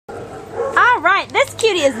this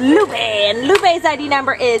cutie is Lupe, and Lupe's ID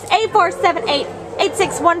number is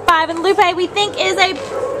A4788615, and Lupe we think is a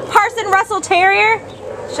Parson Russell Terrier.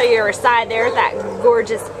 Show you her side there with that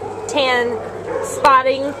gorgeous tan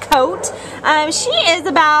spotting coat. She is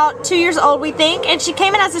about 2 years old, we think, and she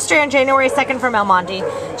came in as a stray on January 2nd from Monte.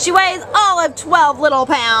 She weighs all of 12 little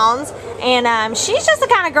pounds, and she's just the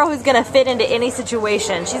kind of girl who's going to fit into any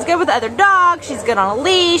situation. She's good with other dogs. She's good on a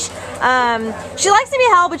leash. She likes to be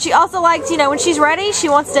held, but she also likes, you know, when she's ready, she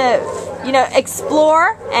wants to, you know,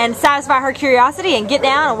 explore and satisfy her curiosity and get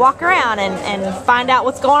down and walk around and find out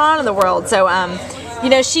what's going on in the world. So, you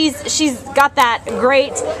know, she's got that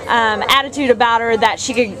great attitude about her that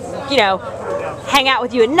she could, you know, hang out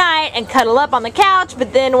with you at night and cuddle up on the couch,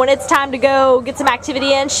 but then when it's time to go get some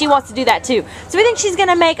activity in, she wants to do that too. So we think she's going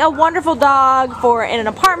to make a wonderful dog for in an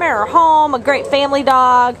apartment or home, a great family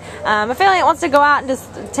dog, a family that wants to go out and just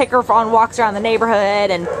take her on walks around the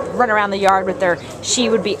neighborhood and run around the yard with her. She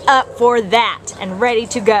would be up for that and ready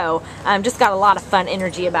to go. Just got a lot of fun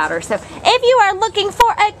energy about her. So if you are looking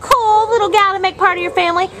for a cool little gal to make part of your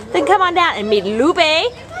family, then come on down and meet Lupe,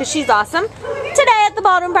 because she's awesome. Today at the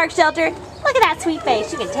Baldwin Park Shelter. Look at that sweet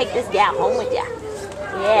face. You can take this gal home with you.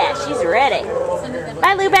 Yeah, she's ready.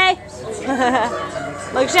 Bye, Lupe.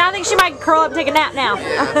 Look, I think she might curl up and take a nap now.